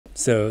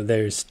So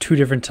there's two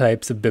different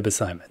types of bib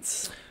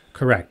assignments.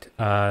 Correct.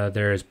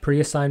 There's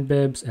pre-assigned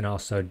bibs and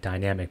also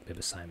dynamic bib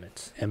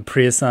assignments. And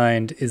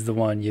pre-assigned is the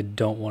one you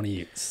don't want to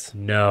use.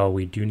 No,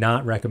 we do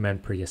not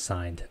recommend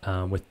pre-assigned.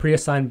 With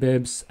pre-assigned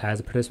bibs, as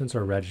the participants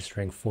are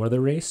registering for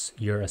the race,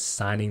 you're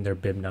assigning their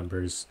bib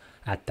numbers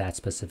at that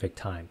specific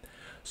time.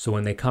 So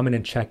when they come in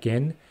and check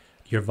in,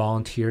 your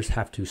volunteers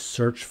have to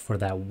search for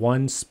that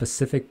one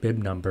specific bib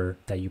number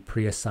that you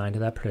pre-assigned to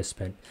that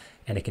participant,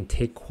 and it can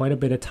take quite a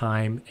bit of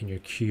time, and your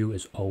queue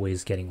is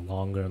always getting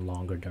longer and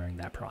longer during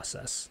that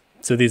process.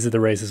 So these are the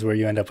races where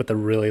you end up with the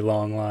really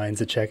long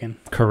lines at check-in?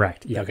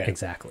 Correct. Yeah, Okay.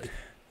 exactly.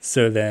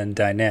 So then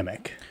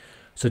dynamic.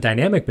 So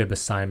dynamic bib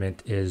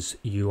assignment is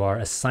you are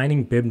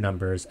assigning bib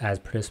numbers as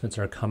participants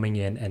are coming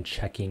in and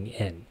checking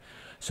in.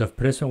 So if a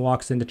participant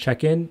walks in to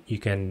check in, you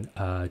can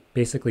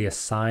basically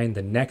assign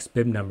the next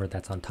bib number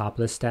that's on top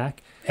of the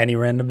stack. Any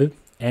random bib?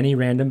 Any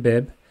random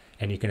bib,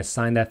 and you can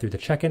assign that through the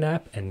check-in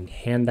app and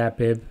hand that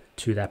bib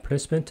to that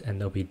participant,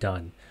 and they'll be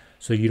done.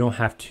 So you don't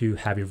have to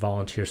have your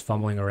volunteers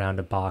fumbling around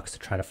a box to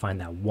try to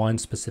find that one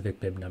specific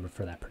bib number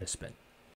for that participant.